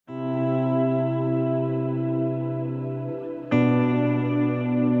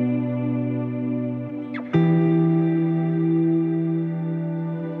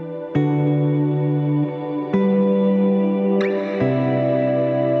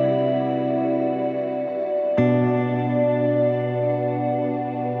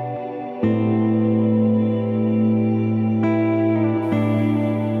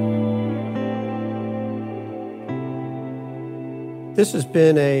This has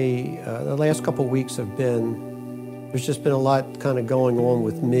been the last couple of weeks there's just been a lot kind of going on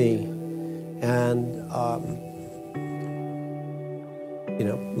with me. And,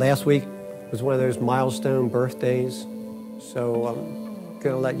 last week was one of those milestone birthdays. So I'm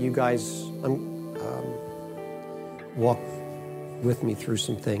going to let you guys walk with me through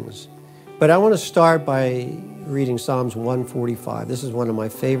some things. But I want to start by reading Psalms 145. This is one of my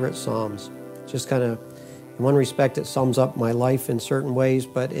favorite Psalms. Just kind of, in one respect, it sums up my life in certain ways,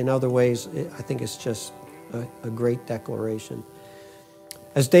 but in other ways, I think it's just a great declaration.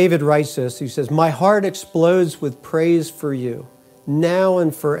 As David writes this, he says, "My heart explodes with praise for you. Now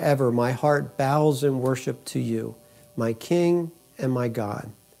and forever, my heart bows in worship to you, my King and my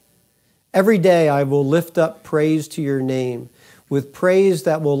God. Every day I will lift up praise to your name, with praise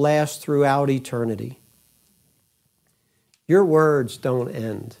that will last throughout eternity." Your words don't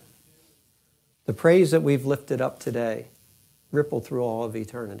end. The praise that we've lifted up today ripple through all of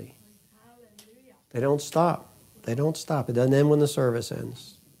eternity. They don't stop. They don't stop. It doesn't end when the service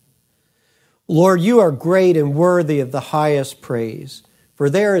ends. Lord, you are great and worthy of the highest praise, for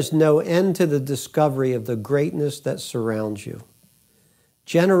there is no end to the discovery of the greatness that surrounds you.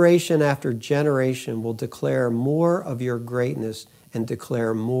 Generation after generation will declare more of your greatness and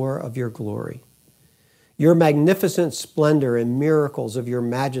declare more of your glory. Your magnificent splendor and miracles of your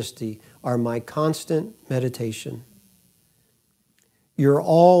majesty are my constant meditation. Your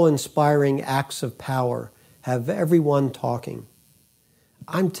awe-inspiring acts of power have everyone talking.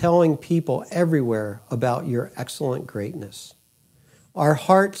 I'm telling people everywhere about your excellent greatness. Our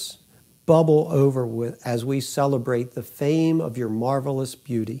hearts bubble over as we celebrate the fame of your marvelous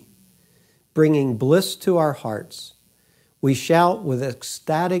beauty, bringing bliss to our hearts. We shout with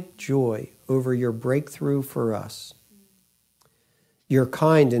ecstatic joy over your breakthrough for us. You're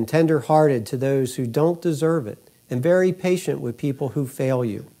kind and tender-hearted to those who don't deserve it, and very patient with people who fail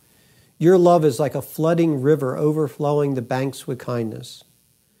you. Your love is like a flooding river overflowing the banks with kindness.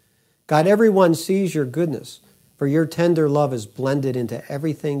 God, everyone sees your goodness, for your tender love is blended into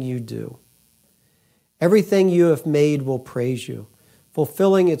everything you do. Everything you have made will praise you,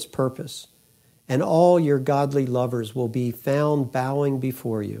 fulfilling its purpose, and all your godly lovers will be found bowing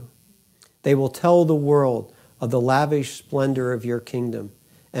before you. They will tell the world of the lavish splendor of your kingdom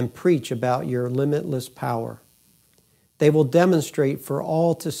and preach about your limitless power. They will demonstrate for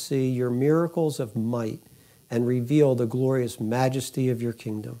all to see your miracles of might and reveal the glorious majesty of your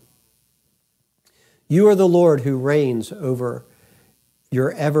kingdom. You are the Lord who reigns over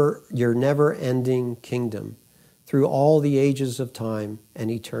your never-ending kingdom through all the ages of time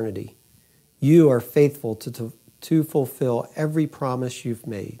and eternity. You are faithful to fulfill every promise you've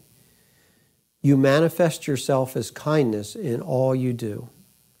made. You manifest yourself as kindness in all you do.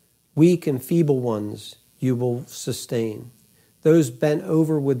 Weak and feeble ones you will sustain. Those bent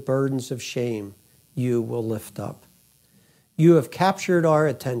over with burdens of shame you will lift up. You have captured our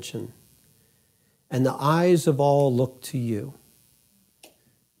attention, and the eyes of all look to you.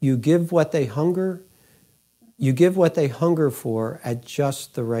 You give what they hunger for at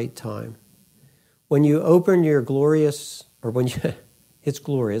just the right time. When you open your it's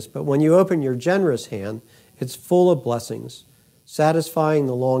glorious, but when you open your generous hand, it's full of blessings, satisfying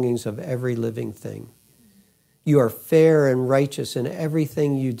the longings of every living thing. You are fair and righteous in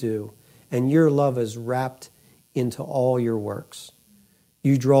everything you do, and your love is wrapped into all your works.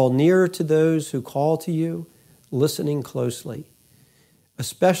 You draw near to those who call to you, listening closely,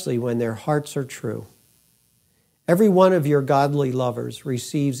 especially when their hearts are true. Every one of your godly lovers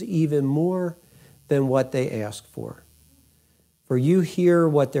receives even more than what they ask for. For you hear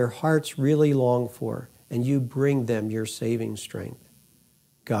what their hearts really long for, and you bring them your saving strength.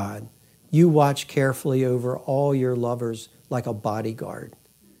 God, you watch carefully over all your lovers like a bodyguard,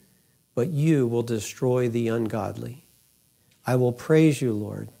 but you will destroy the ungodly. I will praise you,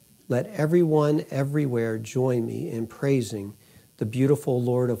 Lord. Let everyone everywhere join me in praising the beautiful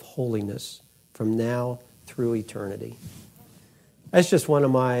Lord of holiness from now through eternity. That's just one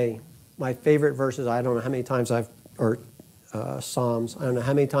of my favorite verses. I don't know how many times Psalms. I don't know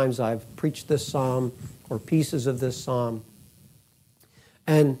how many times I've preached this psalm or pieces of this psalm.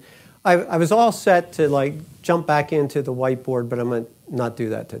 And I was all set to jump back into the whiteboard, but I'm going to not do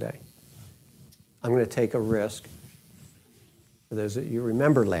that today. I'm going to take a risk. For those that you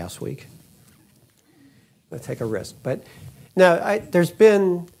remember last week, I'm going to take a risk. But now there's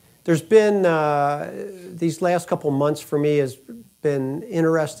been these last couple months for me has been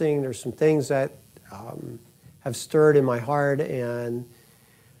interesting. There's some things that have stirred in my heart, and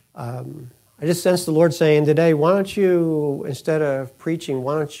I just sensed the Lord saying today, why don't you, instead of preaching,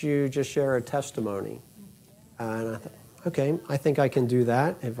 why don't you just share a testimony? And I thought, okay, I think I can do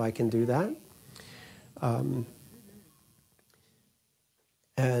that, if I can do that.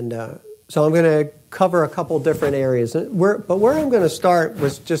 So I'm going to cover a couple different areas. But where I'm going to start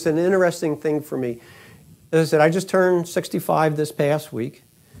was just an interesting thing for me. As I said, I just turned 65 this past week.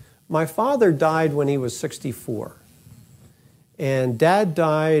 My father died when he was 64. And Dad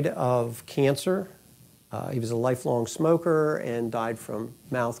died of cancer. He was a lifelong smoker and died from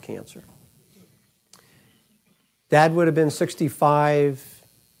mouth cancer. Dad would have been 65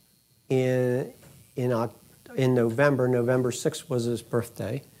 in November. November 6th was his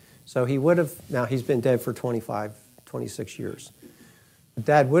birthday. So he would have, now he's been dead for 26 years.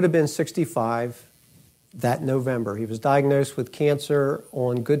 Dad would have been 65 that November. He was diagnosed with cancer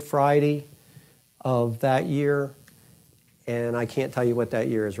on Good Friday of that year. And I can't tell you what that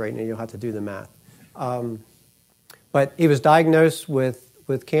year is right now. You'll have to do the math. But he was diagnosed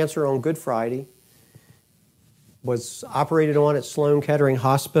with cancer on Good Friday, was operated on at Sloan Kettering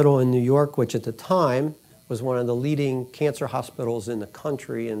Hospital in New York, which at the time was one of the leading cancer hospitals in the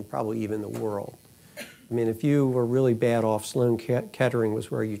country and probably even the world. I mean, if you were really bad off, Sloan Kettering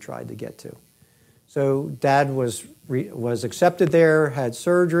was where you tried to get to. So Dad was accepted there, had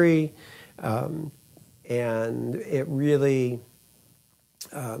surgery, and it really,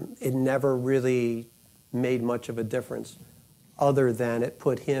 it never really made much of a difference other than it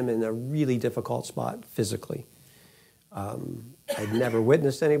put him in a really difficult spot physically. I'd never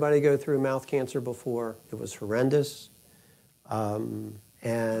witnessed anybody go through mouth cancer before. It was horrendous.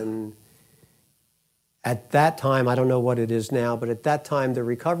 And at that time, I don't know what it is now, but at that time, the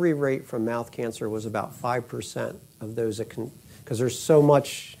recovery rate from mouth cancer was about 5% of those that can, because there's so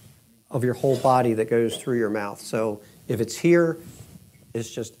much of your whole body that goes through your mouth. So if it's here, it's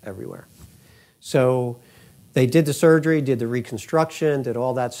just everywhere. So they did the surgery, did the reconstruction, did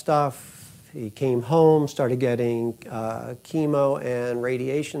all that stuff. He came home, started getting chemo and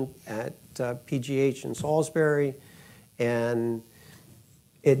radiation at PGH in Salisbury, and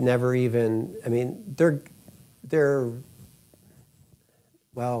it never even, I mean,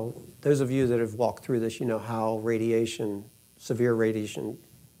 well, those of you that have walked through this, you know how radiation, severe radiation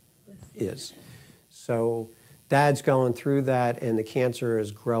is. So Dad's going through that, and the cancer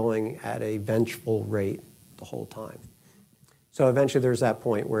is growing at a vengeful rate the whole time. So eventually there's that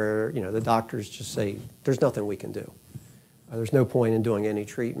point where, you know, the doctors just say, there's nothing we can do. There's no point in doing any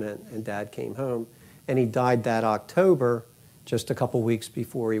treatment, and Dad came home, and he died that October, just a couple weeks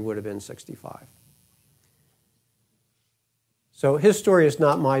before he would have been 65. So his story is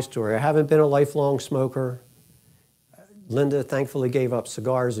not my story. I haven't been a lifelong smoker. Linda thankfully gave up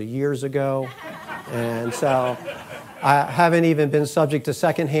cigars years ago, and so I haven't even been subject to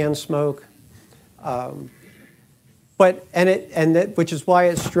secondhand smoke. Which is why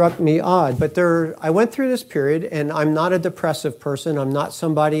it struck me odd. But I went through this period, and I'm not a depressive person. I'm not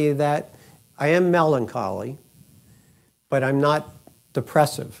somebody that, I am melancholy, but I'm not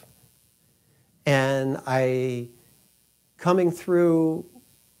depressive. And coming through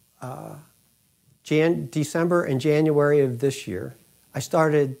December and January of this year, I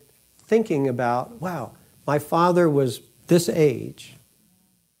started thinking about, wow, my father was this age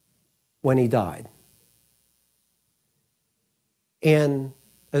when he died. And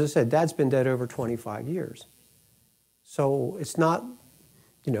as I said, Dad's been dead over 25 years. So it's not,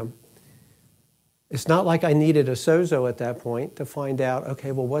 you know, it's not like I needed a sozo at that point to find out,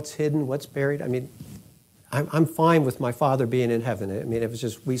 okay, well, what's hidden, what's buried? I mean, I'm fine with my father being in heaven. I mean, it was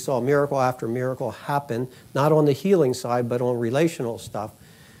just, we saw miracle after miracle happen, not on the healing side, but on relational stuff.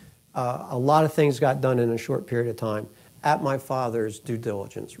 A lot of things got done in a short period of time at my father's due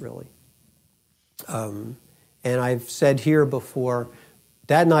diligence, really. And I've said here before,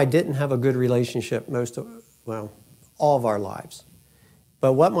 Dad and I didn't have a good relationship all of our lives.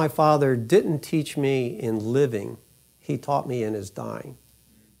 But what my father didn't teach me in living, he taught me in his dying.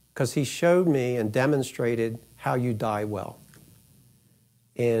 Because he showed me and demonstrated how you die well.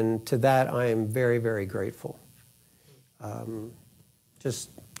 And to that, I am very, very grateful.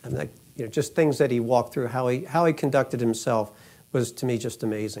 Just things that he walked through, how he conducted himself was, to me, just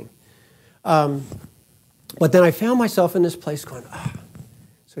amazing. But then I found myself in this place going,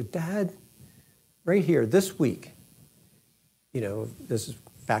 so Dad, right here, this week, you know, this is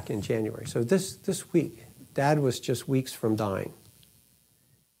back in January. So this week, Dad was just weeks from dying.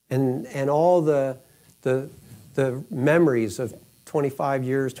 And all the memories of 25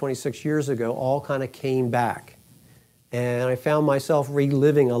 years, 26 years ago all kind of came back. And I found myself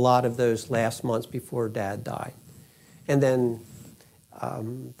reliving a lot of those last months before Dad died. And then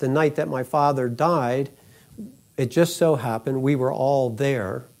the night that my father died, it just so happened we were all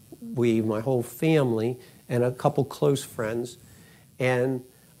there, my whole family, and a couple close friends. And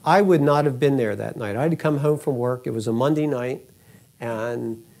I would not have been there that night. I had to come home from work. It was a Monday night,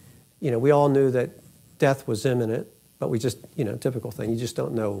 and we all knew that death was imminent, but we just, typical thing. You just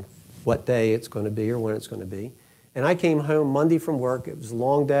don't know what day it's going to be or when it's going to be. And I came home Monday from work. It was a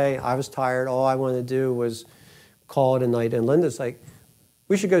long day. I was tired. All I wanted to do was call it a night. And Linda's like,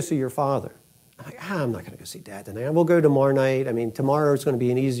 we should go see your father. I'm like, I'm not going to go see Dad tonight. We'll go tomorrow night. I mean, tomorrow's going to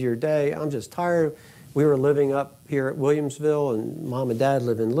be an easier day. I'm just tired. We were living up here at Williamsville, and Mom and Dad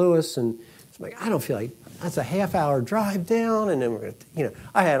live in Lewis. And I'm like, I don't feel like that's a half-hour drive down. And then we're going to,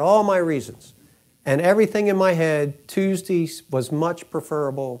 I had all my reasons. And everything in my head, Tuesday was much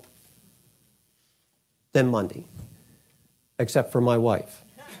preferable than Monday, except for my wife.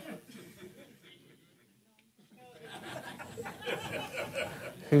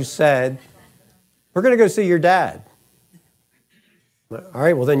 Who said, we're going to go see your dad. All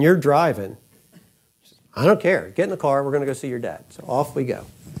right, well, then you're driving. I don't care. Get in the car. We're going to go see your dad. So off we go.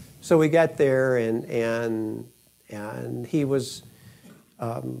 So we got there, and he was,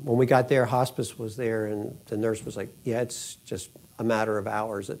 when we got there, hospice was there, and the nurse was like, yeah, it's just a matter of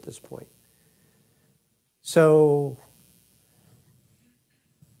hours at this point. So,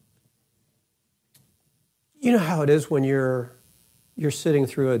 you know how it is when you're sitting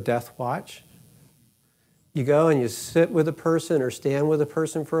through a death watch? You go and you sit with a person or stand with a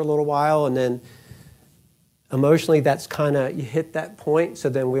person for a little while, and then emotionally that's you hit that point. So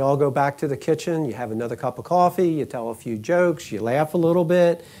then we all go back to the kitchen, you have another cup of coffee, you tell a few jokes, you laugh a little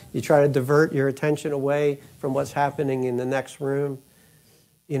bit, you try to divert your attention away from what's happening in the next room.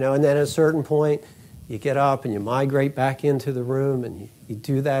 And then at a certain point, you get up and you migrate back into the room, and you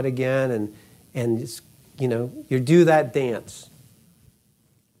do that again, and it's, you do that dance.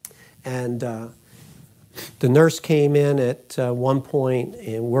 And the nurse came in at one point,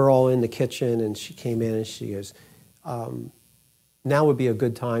 and we're all in the kitchen, and she came in and she goes, now would be a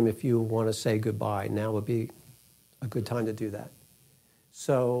good time if you want to say goodbye. Now would be a good time to do that.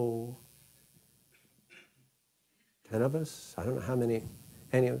 So 10 of us, I don't know how many,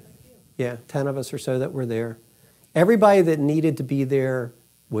 10 of us or so that were there. Everybody that needed to be there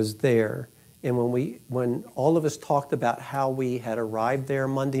was there. And when all of us talked about how we had arrived there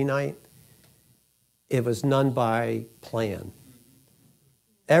Monday night, it was none by plan.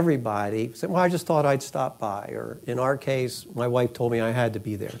 Everybody said, well, I just thought I'd stop by. Or in our case, my wife told me I had to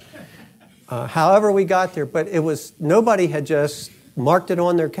be there. However we got there, but nobody had just marked it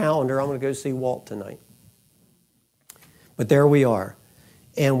on their calendar, I'm going to go see Walt tonight. But there we are.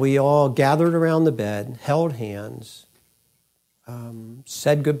 And we all gathered around the bed, held hands,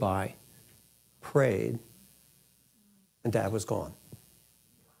 said goodbye, prayed, and Dad was gone.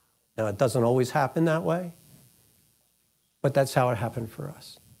 Now, it doesn't always happen that way, but that's how it happened for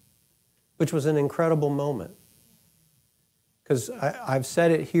us, which was an incredible moment. Because I've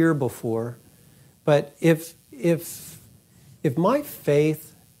said it here before, but if my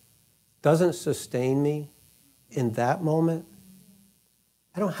faith doesn't sustain me in that moment,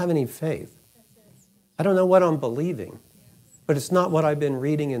 I don't have any faith. I don't know what I'm believing, but it's not what I've been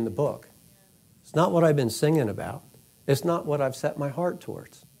reading in the book. It's not what I've been singing about. It's not what I've set my heart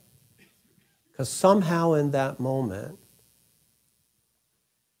towards. Because somehow in that moment,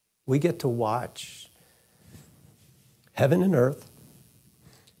 we get to watch heaven and earth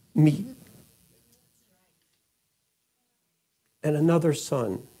meet, and another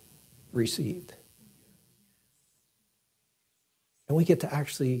son received. And we get to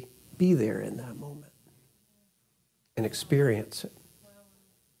actually be there in that moment and experience it.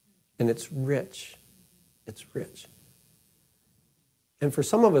 And it's rich. It's rich. And for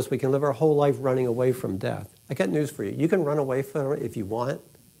some of us, we can live our whole life running away from death. I got news for you. You can run away from it if you want.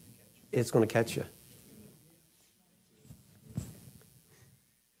 It's going to catch you.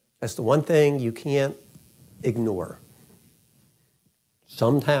 That's the one thing you can't ignore.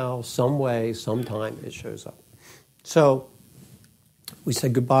 Somehow, some way, sometime it shows up. So we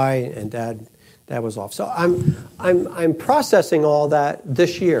said goodbye, and Dad was off. So I'm processing all that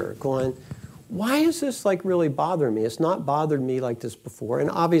this year, going, why is this really bothering me? It's not bothered me like this before.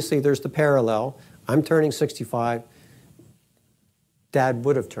 And obviously there's the parallel. I'm turning 65. Dad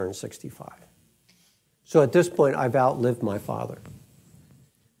would have turned 65. So at this point, I've outlived my father.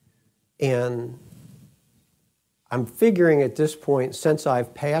 And I'm figuring at this point, since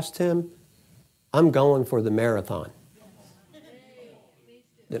I've passed him, I'm going for the marathon.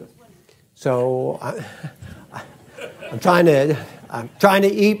 So I'm trying to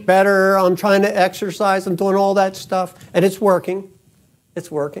eat better. I'm trying to exercise. I'm doing all that stuff. And it's working. It's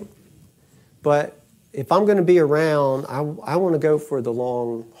working. But if I'm going to be around, I want to go for the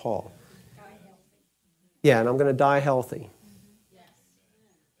long haul. Yeah, and I'm going to die healthy.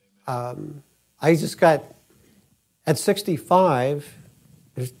 I just got, at 65,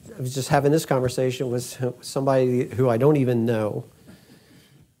 I was just having this conversation with somebody who I don't even know,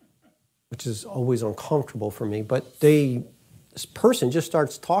 which is always uncomfortable for me. But this person just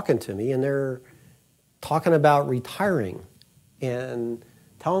starts talking to me, and they're talking about retiring and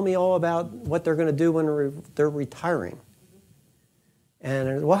telling me all about what they're going to do when they're retiring.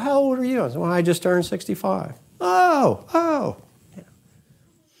 And, well, how old are you? I said, well, I just turned 65. Oh. Yeah.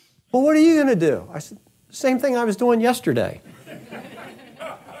 Well, what are you going to do? I said, same thing I was doing yesterday.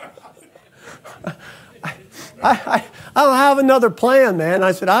 I don't have another plan, man.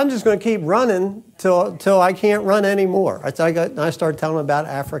 I said, I'm just going to keep running till I can't run anymore. I started telling them about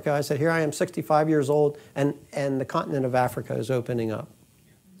Africa. I said, here I am, 65 years old, and the continent of Africa is opening up.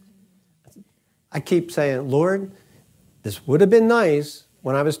 I keep saying, Lord, this would have been nice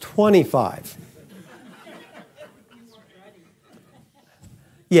when I was 25.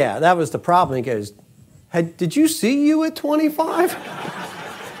 Yeah, that was the problem. He goes, did you see you at 25?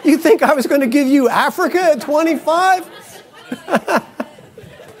 You think I was going to give you Africa at 25?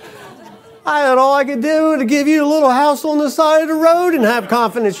 I had all I could do to give you a little house on the side of the road and have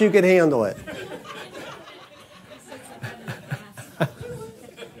confidence you could handle it.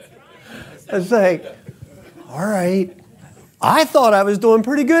 It's like, all right. I thought I was doing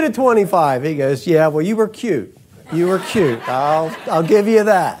pretty good at 25. He goes, yeah, well, you were cute. You were cute. I'll give you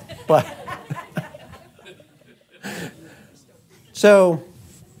that. But so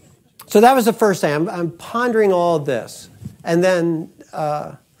that was the first thing. I'm pondering all of this. And then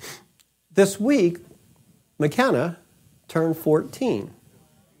this week, McKenna turned 14.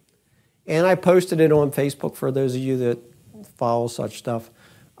 And I posted it on Facebook for those of you that follow such stuff.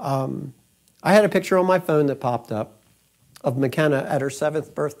 I had a picture on my phone that popped up of McKenna at her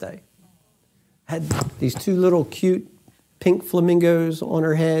 7th birthday. Had these 2 little cute pink flamingos on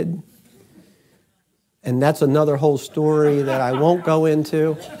her head. And that's another whole story that I won't go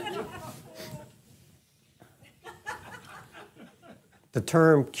into. The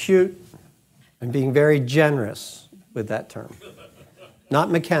term cute, I'm being very generous with that term. Not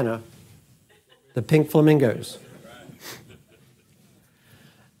McKenna, the pink flamingos.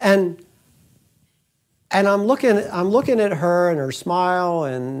 And I'm looking at her and her smile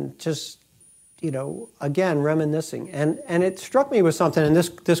and just, again, reminiscing. And it struck me with something, and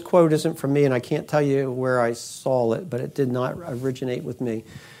this quote isn't from me, and I can't tell you where I saw it, but it did not originate with me.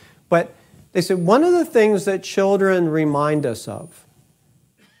 But they said, one of the things that children remind us of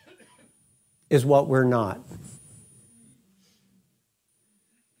is what we're not.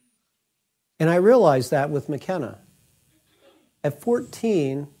 And I realized that with McKenna. At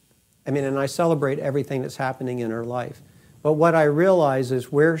 14, and I celebrate everything that's happening in her life. But what I realize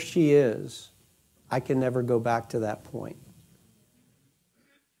is where she is, I can never go back to that point.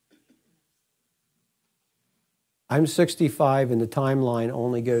 I'm 65, and the timeline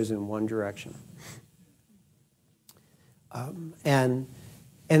only goes in one direction. And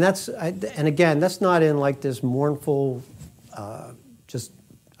again, that's not in like this mournful, I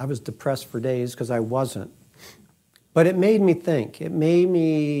was depressed for days because I wasn't. But it made me think. It made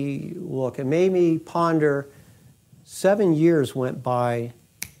me look. It made me ponder. 7 years went by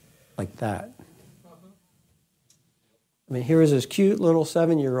like that. Here is this cute little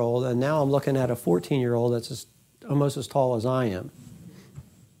 7-year-old, and now I'm looking at a 14-year-old that's almost as tall as I am.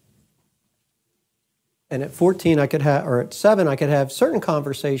 And at 14, at 7, I could have certain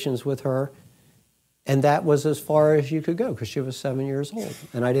conversations with her, and that was as far as you could go because she was 7 years old.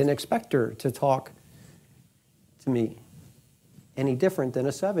 And I didn't expect her to talk to me any different than a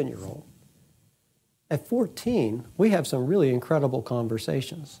 7-year-old. At 14, we have some really incredible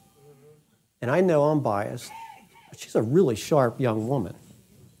conversations. And I know I'm biased, but she's a really sharp young woman.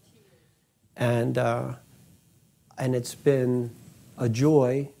 And it's been a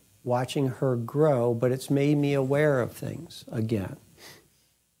joy watching her grow, but it's made me aware of things again.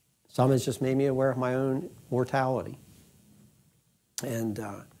 Some has just made me aware of my own mortality.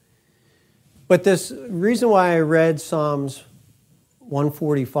 But this reason why I read Psalms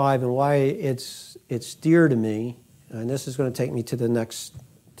 145 and why it's dear to me, and this is going to take me to the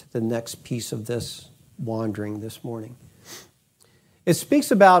next piece of this wandering this morning. It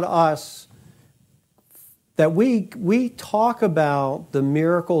speaks about us, that we talk about the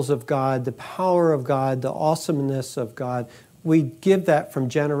miracles of God, the power of God, the awesomeness of God. We give that from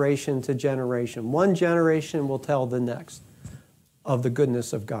generation to generation. One generation will tell the next of the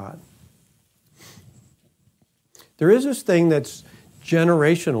goodness of God. There is this thing that's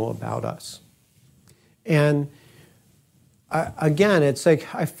generational about us. And again, it's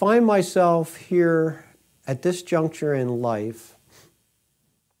like I find myself here at this juncture in life,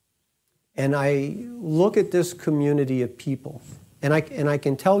 and I look at this community of people, and I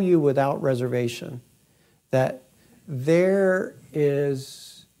can tell you without reservation that there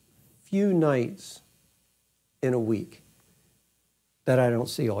is few nights in a week that I don't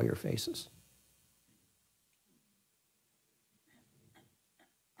see all your faces.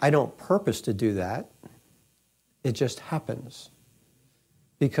 I don't purpose to do that. It just happens.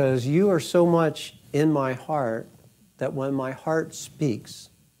 Because you are so much in my heart that when my heart speaks,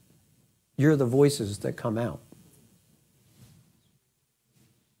 you're the voices that come out.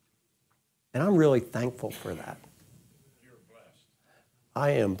 And I'm really thankful for that. You're blessed.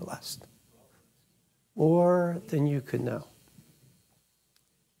 I am blessed. More than you could know.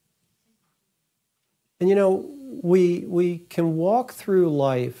 And you know, we can walk through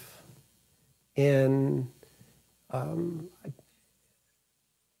life and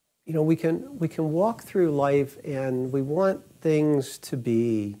we can walk through life and we want things to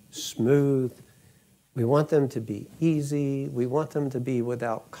be smooth. We want them to be easy. We want them to be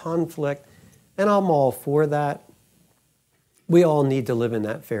without conflict. And I'm all for that. We all need to live in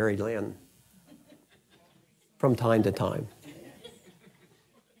that fairyland from time to time.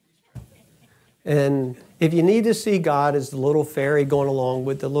 And if you need to see God as the little fairy going along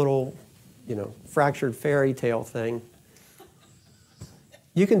with the little, fractured fairy tale thing,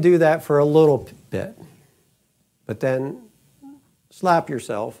 you can do that for a little bit. But then slap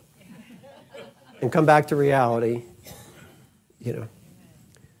yourself and come back to reality.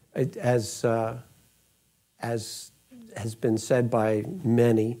 As has been said by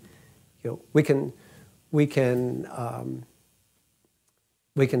many, we can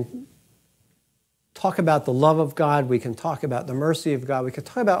talk about the love of God, we can talk about the mercy of God, we can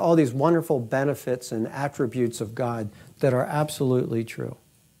talk about all these wonderful benefits and attributes of God that are absolutely true.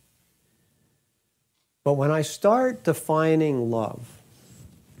 But when I start defining love,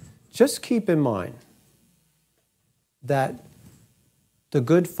 just keep in mind that the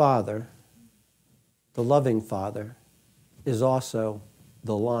good Father, the loving Father, is also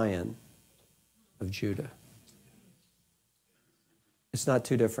the Lion of Judah. It's not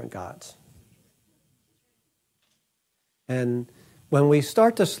two different gods. And when we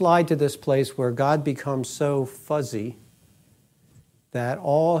start to slide to this place where God becomes so fuzzy that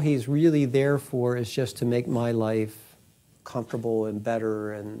all he's really there for is just to make my life comfortable and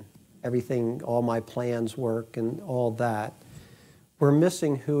better and everything, all my plans work and all that, we're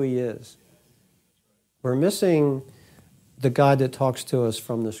missing who he is. We're missing the God that talks to us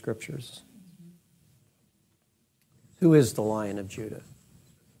from the Scriptures. Who is the Lion of Judah?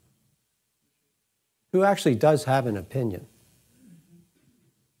 Who actually does have an opinion.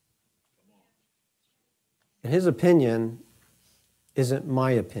 And his opinion isn't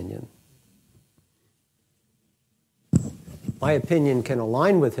my opinion. My opinion can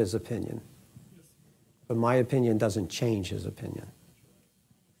align with his opinion, but my opinion doesn't change his opinion.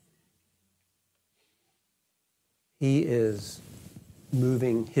 He is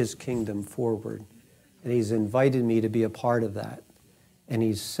moving his kingdom forward, and he's invited me to be a part of that. And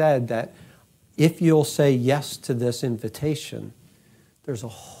he's said that if you'll say yes to this invitation, there's a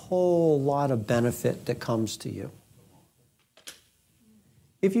whole lot of benefit that comes to you.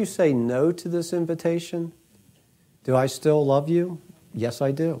 If you say no to this invitation, do I still love you? Yes,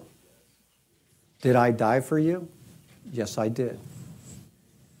 I do. Did I die for you? Yes, I did.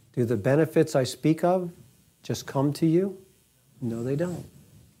 Do the benefits I speak of just come to you? No, they don't.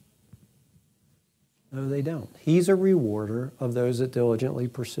 No, they don't. He's a rewarder of those that diligently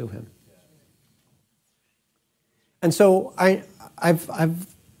pursue him. And so I've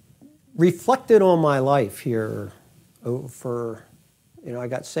reflected on my life here for, I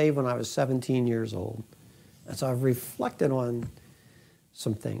got saved when I was 17 years old. And so I've reflected on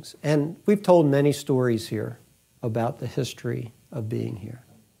some things. And we've told many stories here about the history of being here.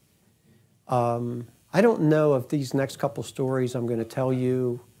 I don't know if these next couple stories I'm going to tell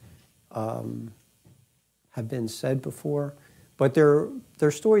you have been said before, but they're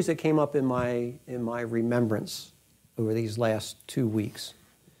stories that came up in my remembrance over these last 2 weeks.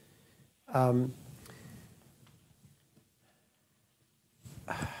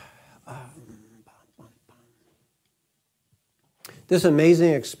 This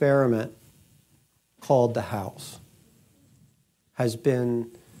amazing experiment called the house has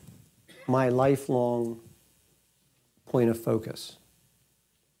been my lifelong point of focus.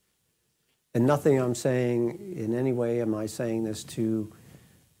 And nothing I'm saying in any way am I saying this to,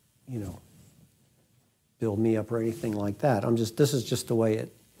 build me up or anything like that. This is just the way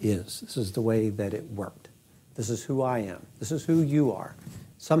it is. This is the way that it worked. This is who I am. This is who you are.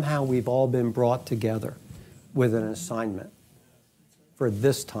 Somehow we've all been brought together with an assignment for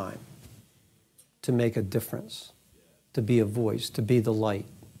this time to make a difference, to be a voice, to be the light,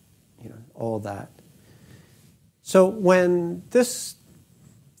 all that. So when this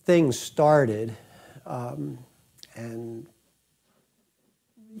thing started, and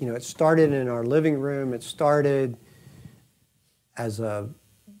it started in our living room. It started as a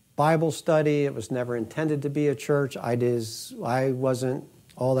Bible study. It was never intended to be a church. I wasn't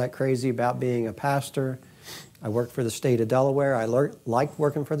all that crazy about being a pastor. I worked for the state of Delaware. I liked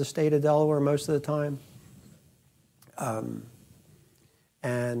working for the state of Delaware most of the time.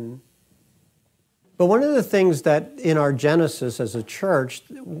 But one of the things that in our genesis as a church,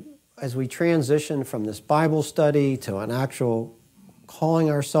 as we transitioned from this Bible study to an actual calling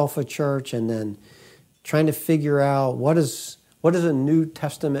ourselves a church, and then trying to figure out what does a New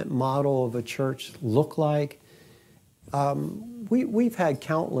Testament model of a church look like, we've had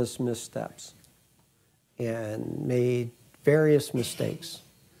countless missteps and made various mistakes.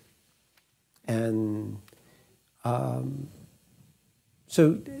 And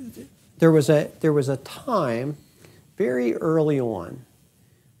so there was a time very early on,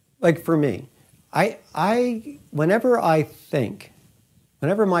 like for me, whenever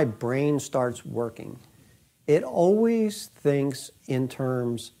my brain starts working, it always thinks in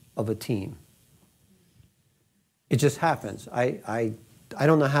terms of a team. It just happens. I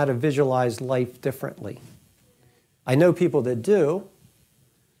don't know how to visualize life differently. I know people that do.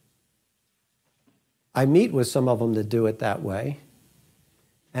 I meet with some of them that do it that way.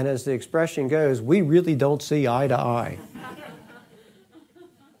 And as the expression goes, we really don't see eye to eye.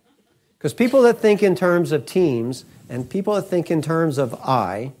 Because people that think in terms of teams and people that think in terms of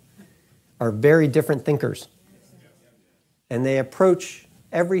I are very different thinkers. And they approach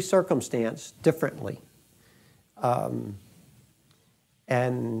every circumstance differently. I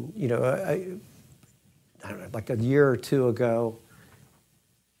don't know, like a year or two ago,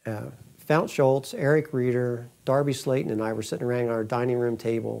 Fount Schultz, Eric Reeder, Darby Slayton, and I were sitting around our dining room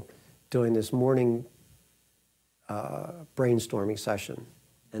table doing this morning brainstorming session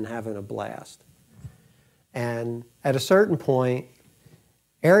and having a blast. And at a certain point,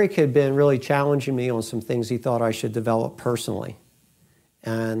 Eric had been really challenging me on some things he thought I should develop personally.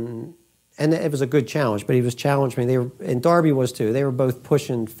 And it was a good challenge, but he was challenging me. And Darby was too. They were both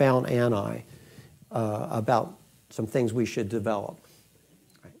pushing Fount and I about some things we should develop.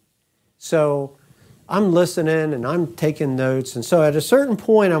 Right. So I'm listening and I'm taking notes. And so at a certain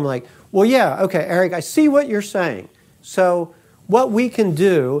point, I'm like, well, yeah, okay, Eric, I see what you're saying. So what we can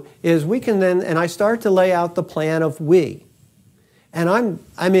do is we can then, and I start to lay out the plan of we. And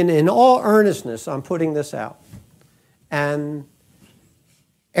in all earnestness, I'm putting this out. And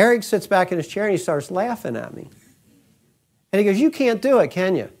Eric sits back in his chair and he starts laughing at me. And he goes, you can't do it,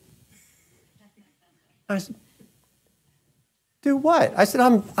 can you? I said, do what? I said,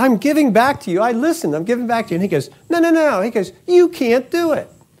 I'm giving back to you. I listened, I'm giving back to you. And he goes, no. He goes, you can't do it.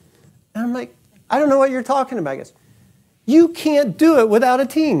 And I'm like, I don't know what you're talking about. He goes, you can't do it without a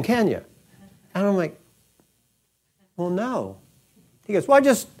team, can you? And I'm like, well, no. He goes, well,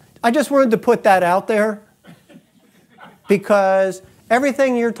 I just wanted to put that out there because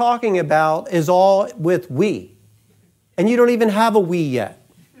everything you're talking about is all with we. And you don't even have a we yet.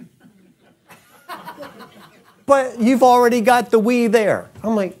 But you've already got the we there.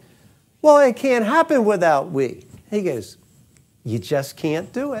 I'm like, well, it can't happen without we. He goes, you just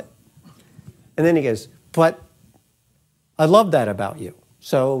can't do it. And then he goes, but I love that about you.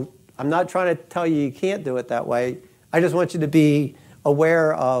 So I'm not trying to tell you can't do it that way. I just want you to be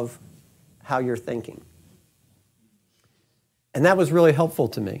aware of how you're thinking. And that was really helpful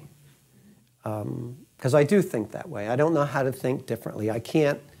to me. Because I do think that way. I don't know how to think differently. I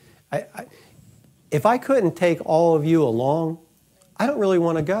can't. If I couldn't take all of you along, I don't really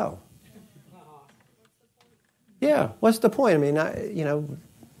want to go. Yeah, what's the point? I mean, I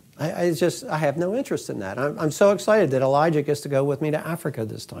have no interest in that. I'm so excited that Elijah gets to go with me to Africa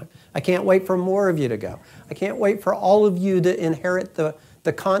this time. I can't wait for more of you to go. I can't wait for all of you to inherit the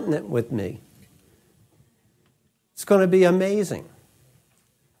continent with me. It's going to be amazing.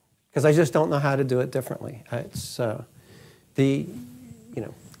 Because I just don't know how to do it differently. It's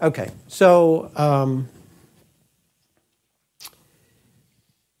okay. So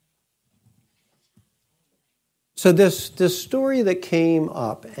So this story that came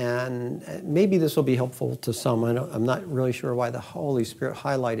up, and maybe this will be helpful to some. I'm not really sure why the Holy Spirit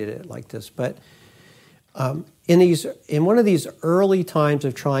highlighted it like this, but in one of these early times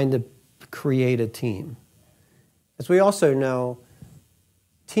of trying to create a team, as we also know,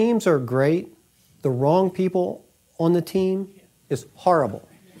 teams are great. The wrong people on the team is horrible.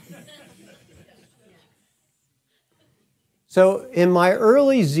 So in my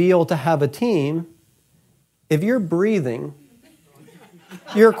early zeal to have a team, if you're breathing,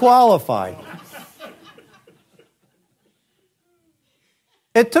 you're qualified.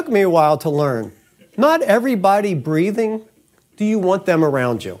 It took me a while to learn. Not everybody breathing, do you want them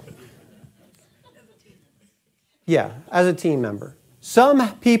around you? Yeah, as a team member.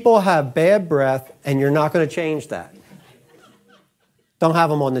 Some people have bad breath, and you're not going to change that. Don't have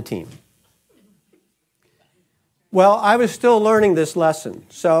them on the team. Well, I was still learning this lesson.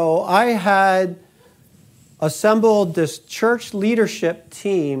 So I had assembled this church leadership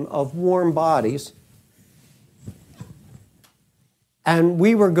team of warm bodies, and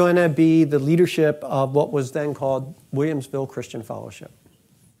we were going to be the leadership of what was then called Williamsville Christian Fellowship.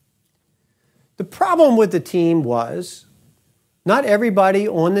 The problem with the team was not everybody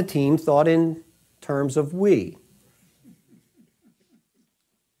on the team thought in terms of we.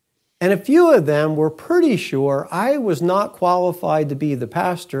 And a few of them were pretty sure I was not qualified to be the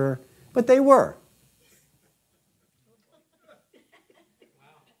pastor, but they were.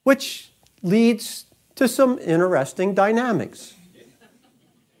 Which leads to some interesting dynamics.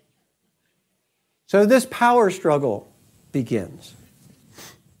 So this power struggle begins.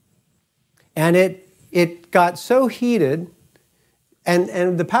 And it got so heated,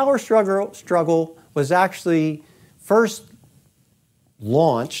 and the power struggle was actually first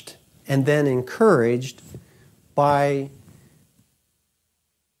launched and then encouraged by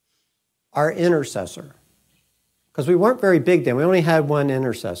our intercessor. Because we weren't very big then. We only had one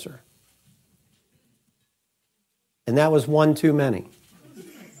intercessor. And that was one too many.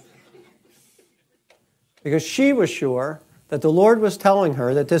 Because she was sure that the Lord was telling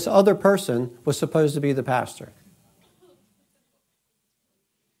her that this other person was supposed to be the pastor.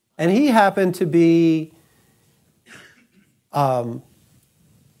 And he happened to be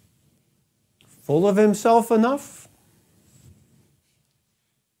full of himself enough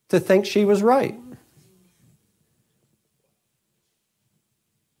to think she was right.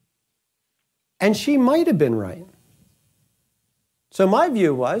 And she might have been right. So my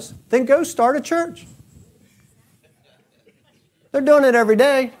view was, then go start a church. They're doing it every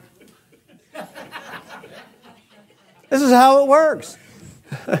day. This is how it works.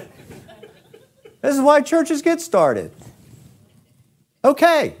 This is why churches get started.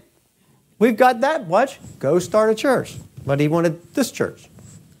 Okay, we've got that much. Go start a church. But he wanted this church.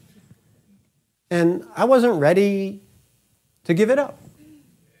 And I wasn't ready to give it up.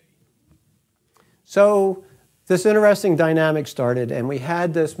 So this interesting dynamic started, and we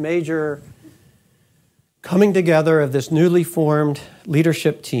had this major coming together of this newly formed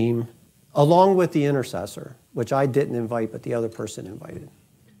leadership team, along with the intercessor, which I didn't invite, but the other person invited.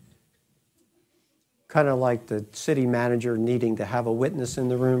 Kind of like the city manager needing to have a witness in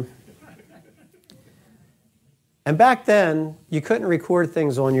the room. And back then, you couldn't record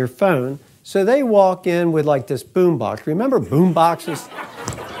things on your phone, so they walk in with like this boom box. Remember boom boxes?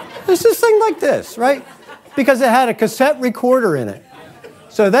 It's this thing like this, right? Because it had a cassette recorder in it.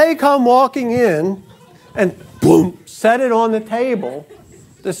 So they come walking in and boom, set it on the table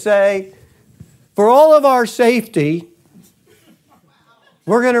to say, for all of our safety,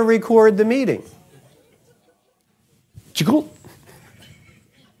 we're going to record the meeting.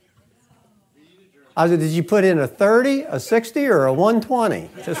 I said, did you put in a 30, a 60, or a 120?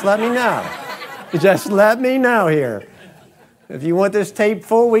 Just let me know. Just let me know here. If you want this tape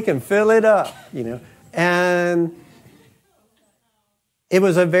full, we can fill it up, you know. And it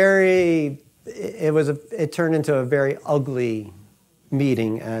turned into a very ugly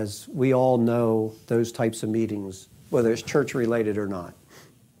meeting, as we all know those types of meetings, whether it's church related or not.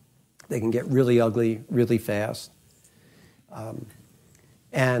 They can get really ugly really fast.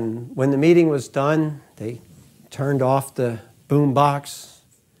 And when the meeting was done, they turned off the boom box,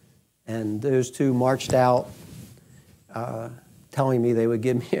 and those two marched out, telling me they would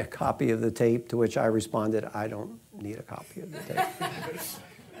give me a copy of the tape, to which I responded, I don't need a copy of the tape.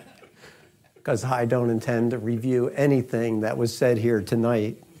 Because I don't intend to review anything that was said here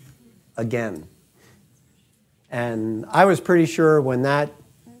tonight again. And I was pretty sure when that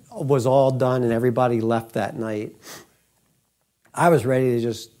was all done and everybody left that night, I was ready to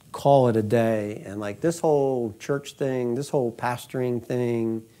just call it a day. And like this whole church thing, this whole pastoring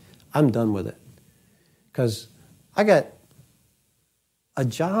thing, I'm done with it. Because I got a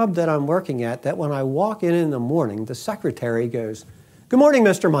job that I'm working at that when I walk in the morning, the secretary goes, "Good morning,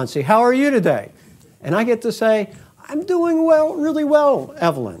 Mr. Muncy. How are you today?" And I get to say, "I'm doing well, really well,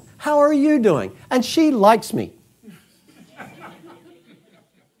 Evelyn. How are you doing?" And she likes me.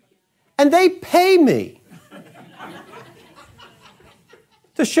 And they pay me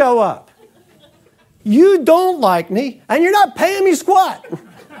to show up. You don't like me, and you're not paying me squat.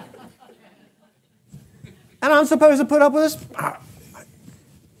 And I'm supposed to put up with this? I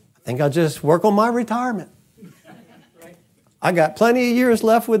think I'll just work on my retirement. I got plenty of years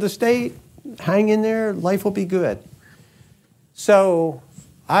left with the state. Hang in there. Life will be good. So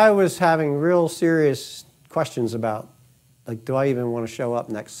I was having real serious questions about, like, do I even want to show up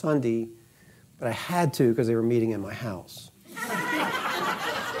next Sunday? But I had to because they were meeting in my house.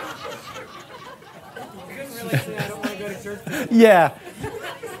 Yeah.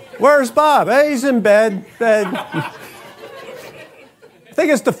 Where's Bob? Hey, he's in bed. I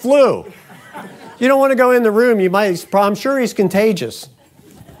think it's the flu. You don't want to go in the room. I'm sure he's contagious.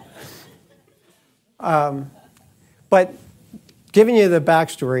 But giving you the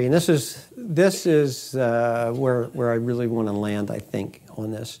backstory, and this is where I really want to land, I think,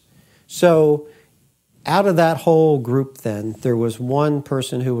 on this. So out of that whole group then, there was one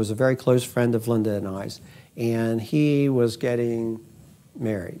person who was a very close friend of Linda and I's, and he was getting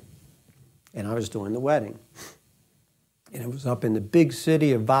married. And I was doing the wedding. And it was up in the big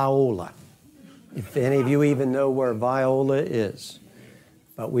city of Viola. If any of you even know where Viola is.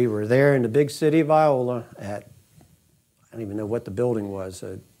 But we were there in the big city of Viola at, I don't even know what the building was.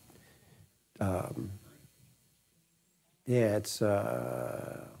 It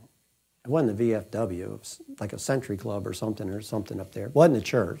wasn't the VFW. It was like a Century Club or something up there. It wasn't a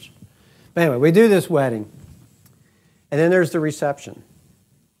church. But anyway, we do this wedding. And then there's the reception.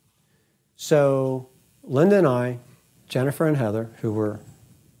 So Linda and I, Jennifer and Heather, who were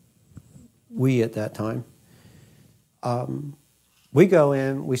we at that time, we go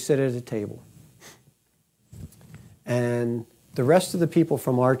in, we sit at a table. And the rest of the people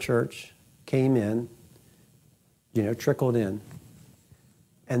from our church came in, trickled in,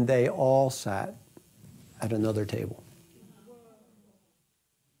 and they all sat at another table.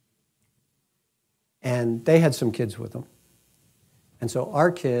 And they had some kids with them. And so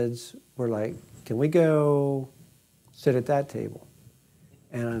our kids were like, can we go sit at that table?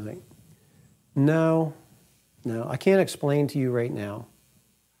 And I think, no, I can't explain to you right now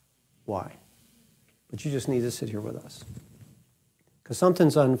why. But you just need to sit here with us. Because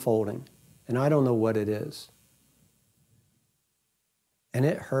something's unfolding, and I don't know what it is. And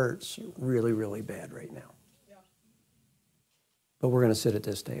it hurts really, really bad right now. But we're going to sit at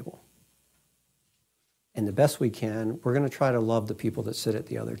this table. And the best we can, we're going to try to love the people that sit at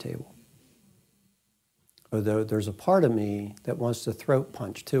the other table. Although there's a part of me that wants to throat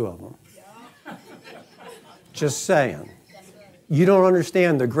punch two of them. Just saying. You don't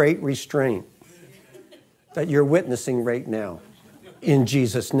understand the great restraint that you're witnessing right now. In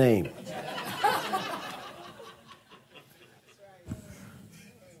Jesus' name.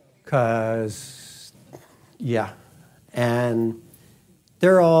 Because, and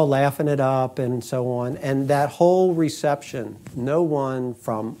they're all laughing it up and so on. And that whole reception, no one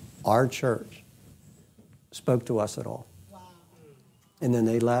from our church spoke to us at all. Wow. And then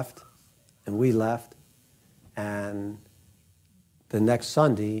they left, and we left. And the next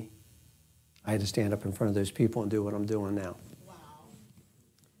Sunday, I had to stand up in front of those people and do what I'm doing now. Wow.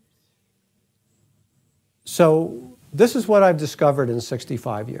 So this is what I've discovered in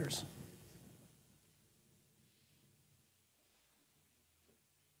 65 years.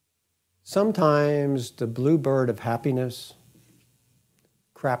 Sometimes the blue bird of happiness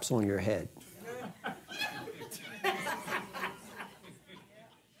craps on your head.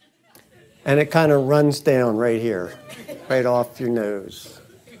 And it kind of runs down right here, right off your nose.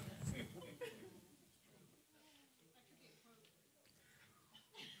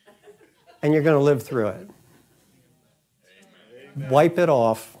 And you're going to live through it. Wipe it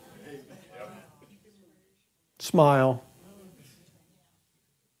off. Smile.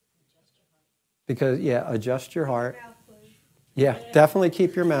 Because, adjust your heart. Yeah, definitely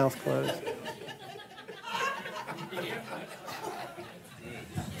keep your mouth closed.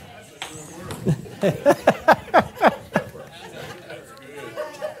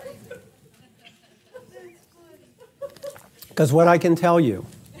 Because what I can tell you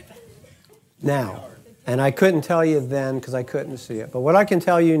now, and I couldn't tell you then because I couldn't see it, but what I can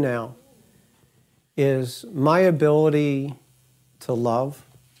tell you now is my ability to love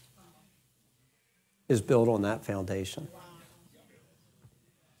is built on that foundation.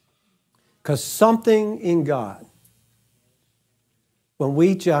 Because something in God, when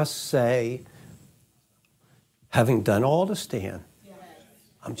we just say, having done all to stand,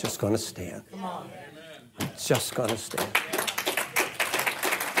 I'm just going to stand. I'm just going to stand.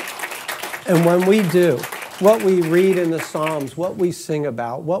 And when we do, what we read in the Psalms, what we sing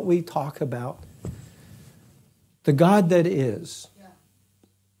about, what we talk about, the God that is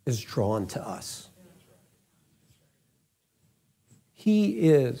drawn to us. He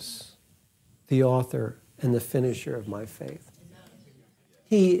is the author and the finisher of my faith.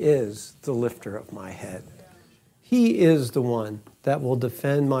 He is the lifter of my head. He is the one that will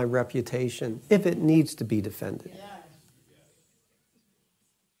defend my reputation if it needs to be defended.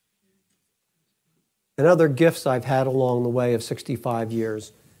 And other gifts I've had along the way of 65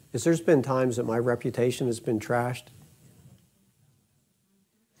 years is there's been times that my reputation has been trashed.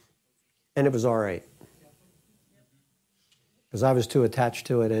 And it was all right. Because I was too attached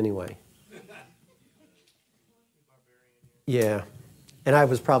to it anyway. Yeah. And I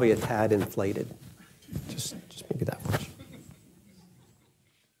was probably a tad inflated. Just maybe that much.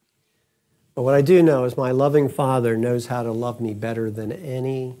 But what I do know is my loving Father knows how to love me better than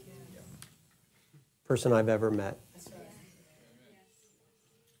any person I've ever met.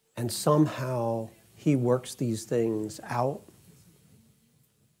 And somehow he works these things out.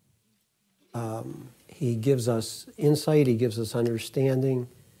 He gives us insight. He gives us understanding.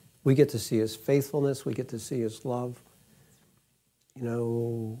 We get to see his faithfulness. We get to see his love. You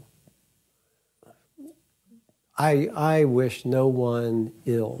know, I wish no one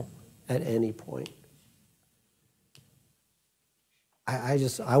ill at any point.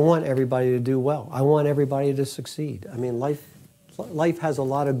 I want everybody to do well. I want everybody to succeed. I mean, life has a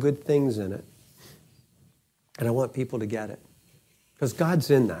lot of good things in it. And I want people to get it. Because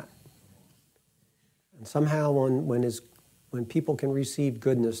God's in that. And somehow when people can receive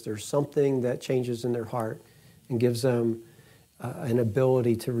goodness, there's something that changes in their heart and gives them an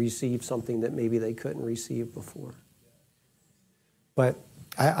ability to receive something that maybe they couldn't receive before. But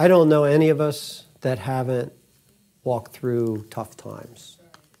I don't know any of us that haven't walked through tough times.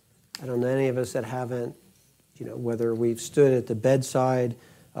 I don't know any of us that haven't, whether we've stood at the bedside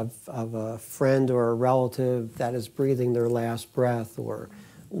of a friend or a relative that is breathing their last breath, or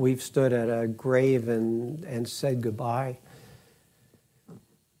we've stood at a grave and said goodbye.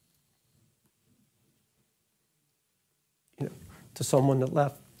 To someone that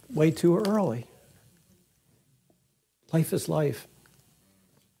left way too early. Life is life.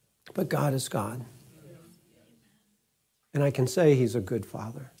 But God is God. And I can say he's a good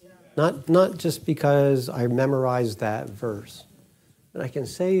father. Not just because I memorized that verse. But I can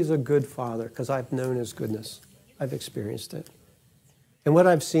say he's a good father because I've known his goodness. I've experienced it. And what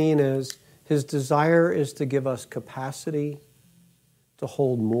I've seen is his desire is to give us capacity to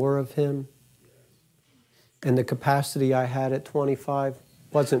hold more of him. And the capacity I had at 25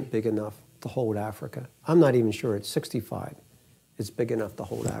 wasn't big enough to hold Africa. I'm not even sure at 65 it's big enough to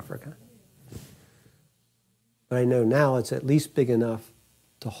hold Africa. But I know now it's at least big enough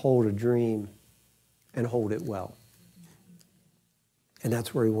to hold a dream and hold it well. And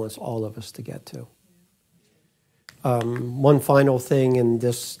that's where he wants all of us to get to. One final thing, and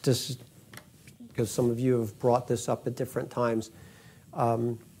this because some of you have brought this up at different times.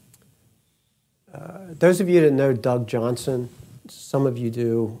 Those of you that know Doug Johnson, some of you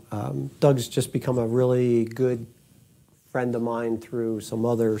do. Doug's just become a really good friend of mine through some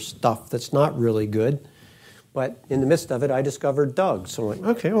other stuff that's not really good. But in the midst of it, I discovered Doug. So I'm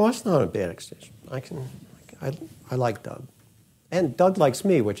like, okay, well, that's not a bad extension. I like Doug. And Doug likes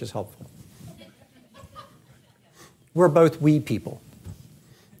me, which is helpful. We're both we people.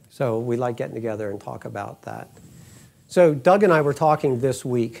 So we like getting together and talk about that. So Doug and I were talking this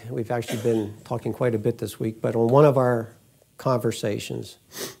week. We've actually been talking quite a bit this week, but on one of our conversations,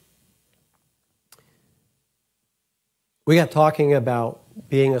 we got talking about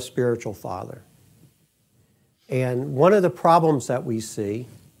being a spiritual father. And one of the problems that we see,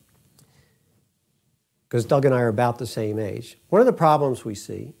 because Doug and I are about the same age, one of the problems we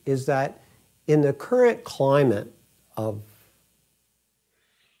see is that in the current climate of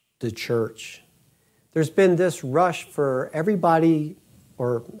the church, there's been this rush for everybody,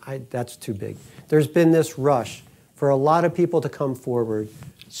 that's too big. There's been this rush for a lot of people to come forward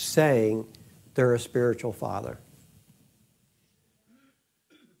saying they're a spiritual father.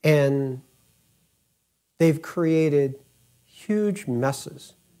 And they've created huge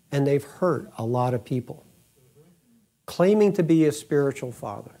messes, and they've hurt a lot of people, claiming to be a spiritual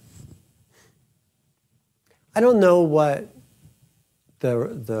father. I don't know what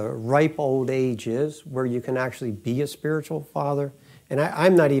the ripe old age is where you can actually be a spiritual father. And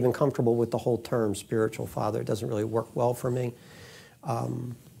I'm not even comfortable with the whole term spiritual father. It doesn't really work well for me.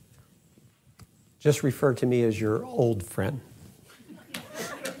 Just refer to me as your old friend.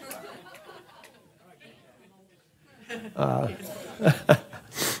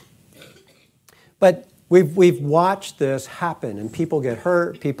 But we've watched this happen, and people get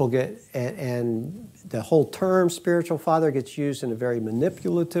hurt, and the whole term spiritual father gets used in a very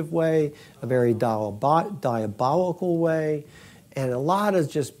manipulative way, a very diabolical way, And a lot of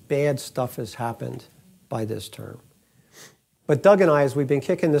just bad stuff has happened by this term. But Doug and I, as we've been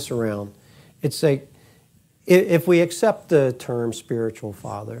kicking this around, it's like, if we accept the term spiritual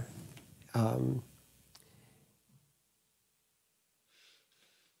father, I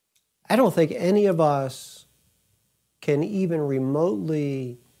don't think any of us can even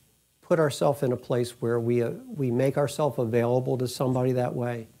remotely put ourselves in a place where we make ourselves available to somebody that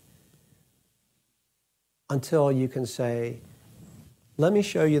way until you can say, let me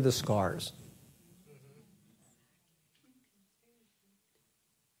show you the scars.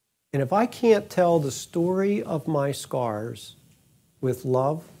 And if I can't tell the story of my scars with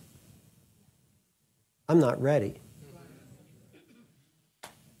love, I'm not ready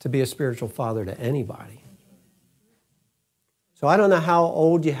to be a spiritual father to anybody. So I don't know how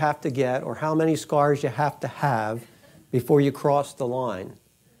old you have to get or how many scars you have to have before you cross the line,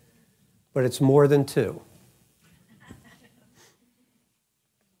 but it's more than 2.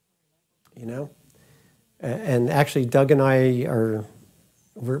 You know? And actually, Doug and I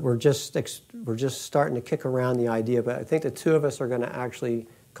we're just starting to kick around the idea, but I think the 2 of us are going to actually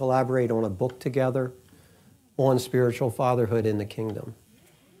collaborate on a book together on spiritual fatherhood in the kingdom.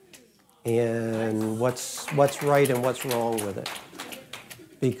 And what's right and what's wrong with it.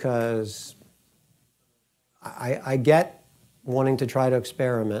 Because I get wanting to try to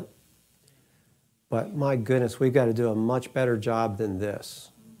experiment, but my goodness, we've got to do a much better job than this.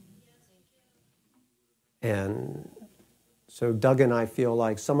 And so Doug and I feel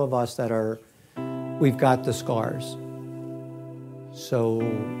like some of us we've got the scars. So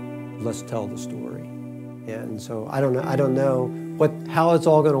let's tell the story. And so I don't know how it's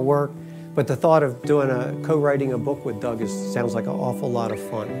all going to work. But the thought of co-writing a book with Doug sounds like an awful lot of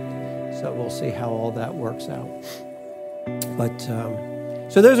fun. So we'll see how all that works out. But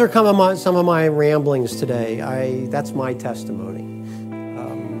so those are some of my ramblings today. That's my testimony.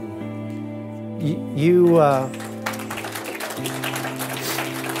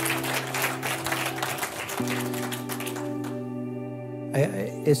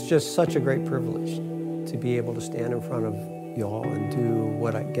 It's just such a great privilege to be able to stand in front of y'all and do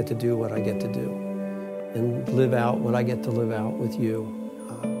what I get to do, and live out what I get to live out with you.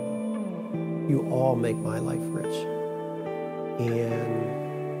 You all make my life rich.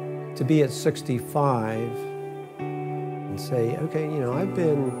 And to be at 65 and say, okay, I've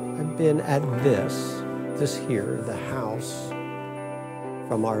been at this here, the house,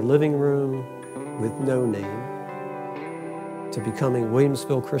 from our living room with no name to becoming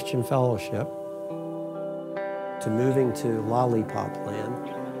Williamsville Christian Fellowship, to moving to Lollipop Land,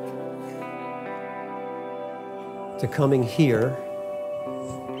 to coming here.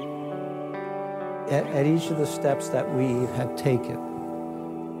 At each of the steps that we have taken,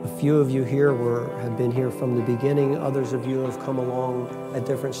 a few of you here have been here from the beginning. Others of you have come along at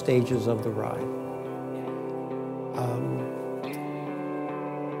different stages of the ride.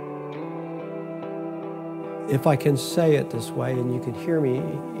 If I can say it this way, and you can hear me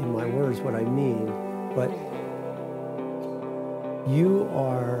in my words what I mean, but you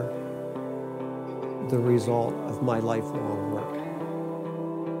are the result of my lifelong work.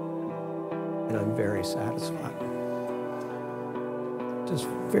 And I'm very satisfied. Just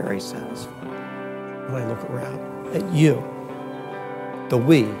very satisfied when I look around at you, the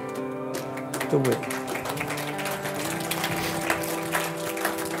we.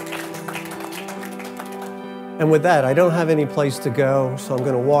 And with that, I don't have any place to go, so I'm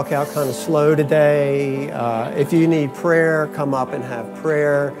going to walk out kind of slow today. If you need prayer, come up and have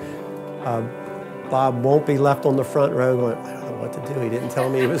prayer. Bob won't be left on the front row going, I don't know what to do. He didn't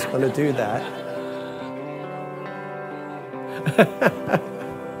tell me he was going to do that.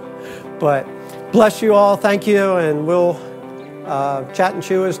 But bless you all. Thank you. And we'll chat and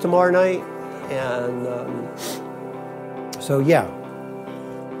chew us tomorrow night. And so, yeah.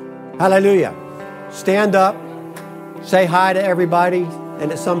 Hallelujah. Stand up. Say hi to everybody,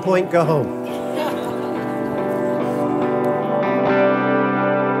 and at some point, go home.